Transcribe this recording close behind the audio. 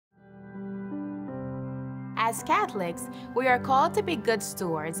As Catholics, we are called to be good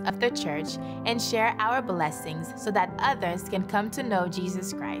stewards of the church and share our blessings so that others can come to know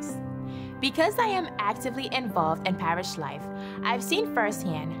Jesus Christ. Because I am actively involved in parish life, I've seen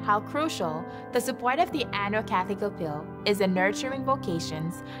firsthand how crucial the support of the Annual Catholic Appeal is in nurturing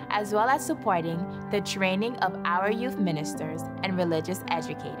vocations, as well as supporting the training of our youth ministers and religious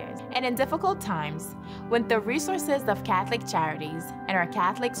educators. And in difficult times, when the resources of Catholic charities and our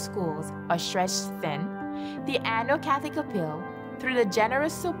Catholic schools are stretched thin, the Annual Catholic Appeal, through the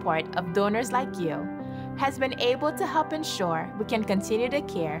generous support of donors like you, has been able to help ensure we can continue to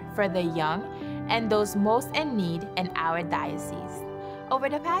care for the young and those most in need in our diocese. Over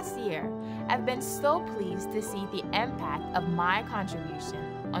the past year, I've been so pleased to see the impact of my contribution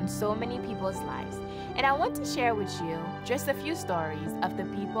on so many people's lives, and I want to share with you just a few stories of the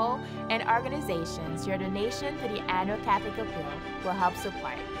people and organizations your donation to the Annual Catholic Appeal will help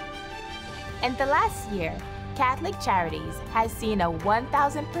support. In the last year, Catholic Charities has seen a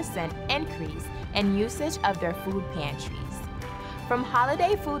 1,000% increase in usage of their food pantries. From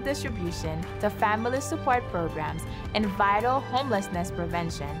holiday food distribution to family support programs and vital homelessness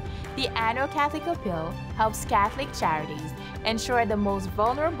prevention, the Annual Catholic Appeal helps Catholic Charities ensure the most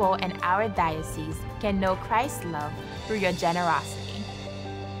vulnerable in our diocese can know Christ's love through your generosity.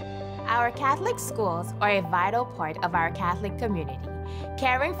 Our Catholic schools are a vital part of our Catholic community,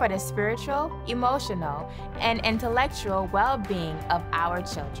 caring for the spiritual, emotional, and intellectual well-being of our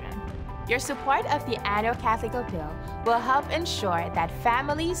children. Your support of the Annual Catholic Appeal will help ensure that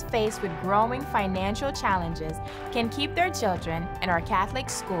families faced with growing financial challenges can keep their children in our Catholic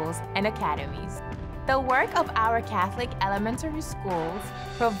schools and academies. The work of our Catholic elementary schools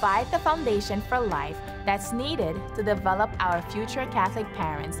provide the foundation for life that's needed to develop our future Catholic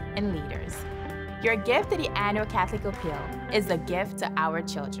parents and leaders. Your gift to the Annual Catholic Appeal is a gift to our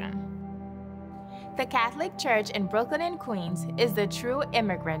children. The Catholic Church in Brooklyn and Queens is the true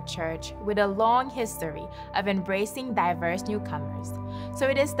immigrant church with a long history of embracing diverse newcomers. So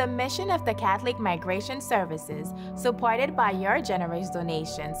it is the mission of the Catholic Migration Services, supported by your generous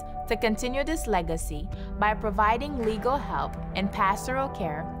donations, to continue this legacy by providing legal help and pastoral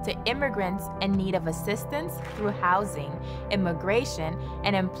care to immigrants in need of assistance through housing, immigration,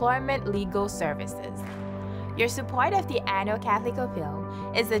 and employment legal services. Your support of the Annual Catholic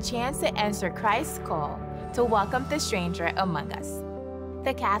Appeal is a chance to answer Christ's call to welcome the stranger among us.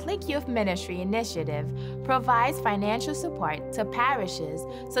 The Catholic Youth Ministry Initiative provides financial support to parishes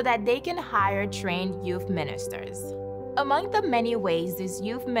so that they can hire trained youth ministers. Among the many ways these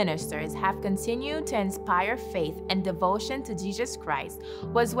youth ministers have continued to inspire faith and devotion to Jesus Christ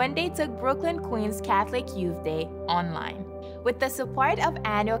was when they took Brooklyn Queens Catholic Youth Day online. With the support of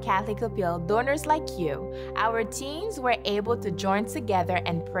Annual Catholic Appeal donors like you, our teens were able to join together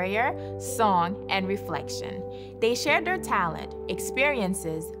in prayer, song, and reflection. They shared their talent,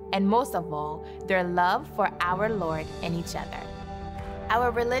 experiences, and most of all, their love for our Lord and each other. Our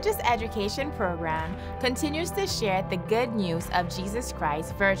religious education program continues to share the good news of Jesus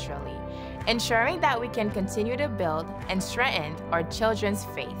Christ virtually, ensuring that we can continue to build and strengthen our children's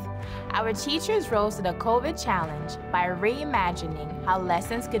faith. Our teachers rose to the COVID challenge by reimagining how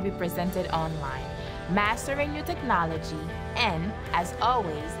lessons could be presented online, mastering new technology, and, as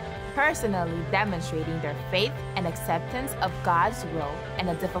always, personally demonstrating their faith and acceptance of God's will in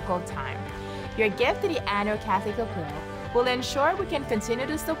a difficult time. Your gift to the Annual Catholic Appeal will ensure we can continue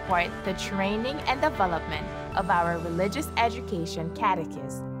to support the training and development of our religious education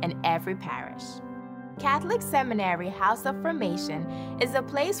catechists in every parish. Catholic Seminary House of Formation is a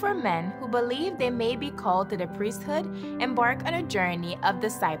place where men who believe they may be called to the priesthood embark on a journey of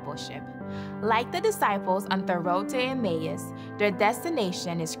discipleship. Like the disciples on the road to Emmaus, their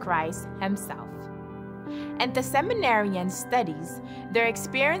destination is Christ Himself. And the seminarian studies their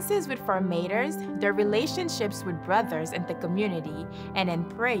experiences with formators, their relationships with brothers in the community, and in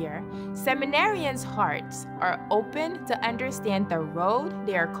prayer, seminarians' hearts are open to understand the road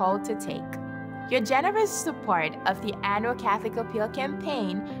they are called to take. Your generous support of the Annual Catholic Appeal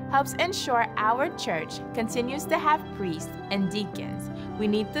campaign helps ensure our church continues to have priests and deacons we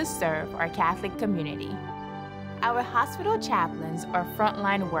need to serve our Catholic community. Our hospital chaplains are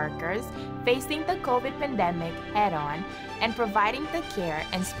frontline workers facing the COVID pandemic head-on and providing the care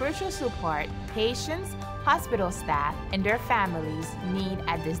and spiritual support patients, hospital staff, and their families need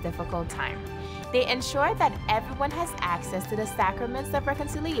at this difficult time. They ensure that everyone has access to the sacraments of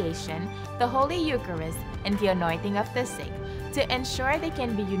reconciliation, the Holy Eucharist, and the anointing of the sick to ensure they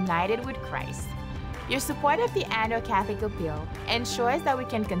can be united with Christ. Your support of the Annual Catholic Appeal ensures that we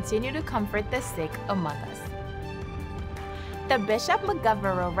can continue to comfort the sick among us. The Bishop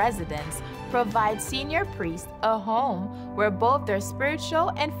McGovern residence provide senior priests a home where both their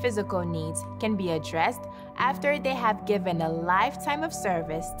spiritual and physical needs can be addressed after they have given a lifetime of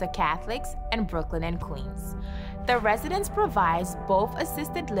service to Catholics in Brooklyn and Queens. The residence provides both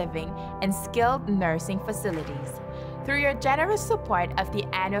assisted living and skilled nursing facilities. Through your generous support of the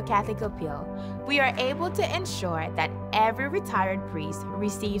annual Catholic Appeal, we are able to ensure that every retired priest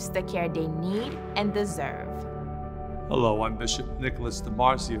receives the care they need and deserve. Hello, I'm Bishop Nicholas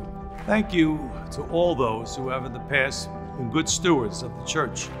DiMarzio. Thank you to all those who have in the past been good stewards of the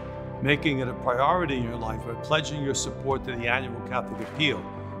Church, making it a priority in your life by pledging your support to the annual Catholic Appeal,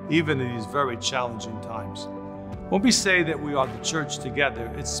 even in these very challenging times. When we say that we are the Church together,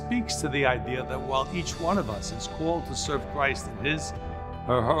 it speaks to the idea that while each one of us is called to serve Christ in his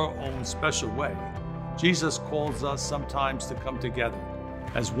or her own special way, Jesus calls us sometimes to come together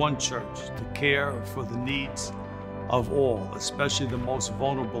as one church to care for the needs of all, especially the most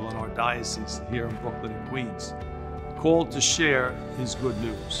vulnerable in our diocese here in Brooklyn and Queens, called to share his good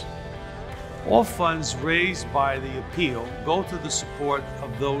news. All funds raised by the appeal go to the support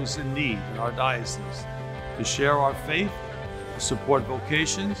of those in need in our diocese, to share our faith, to support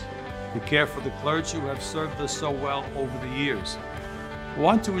vocations, to care for the clergy who have served us so well over the years. We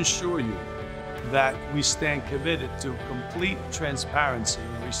want to assure you that we stand committed to complete transparency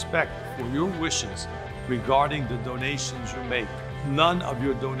and respect for your wishes regarding the donations you make. None of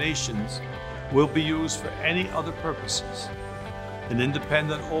your donations will be used for any other purposes. An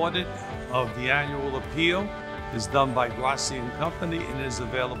independent audit of the annual appeal is done by Grassi & Company and is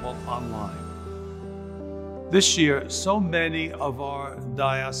available online. This year, so many of our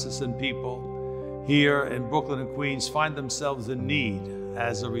diocesan people here in Brooklyn and Queens find themselves in need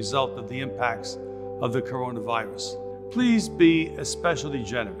as a result of the impacts of the coronavirus. Please be especially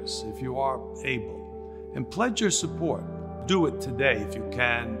generous if you are able, and pledge your support. Do it today if you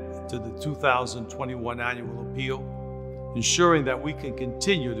can to the 2021 annual appeal, ensuring that we can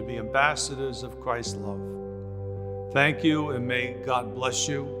continue to be ambassadors of Christ's love. Thank you, and may God bless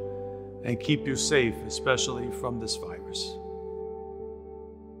you and keep you safe, especially from this virus.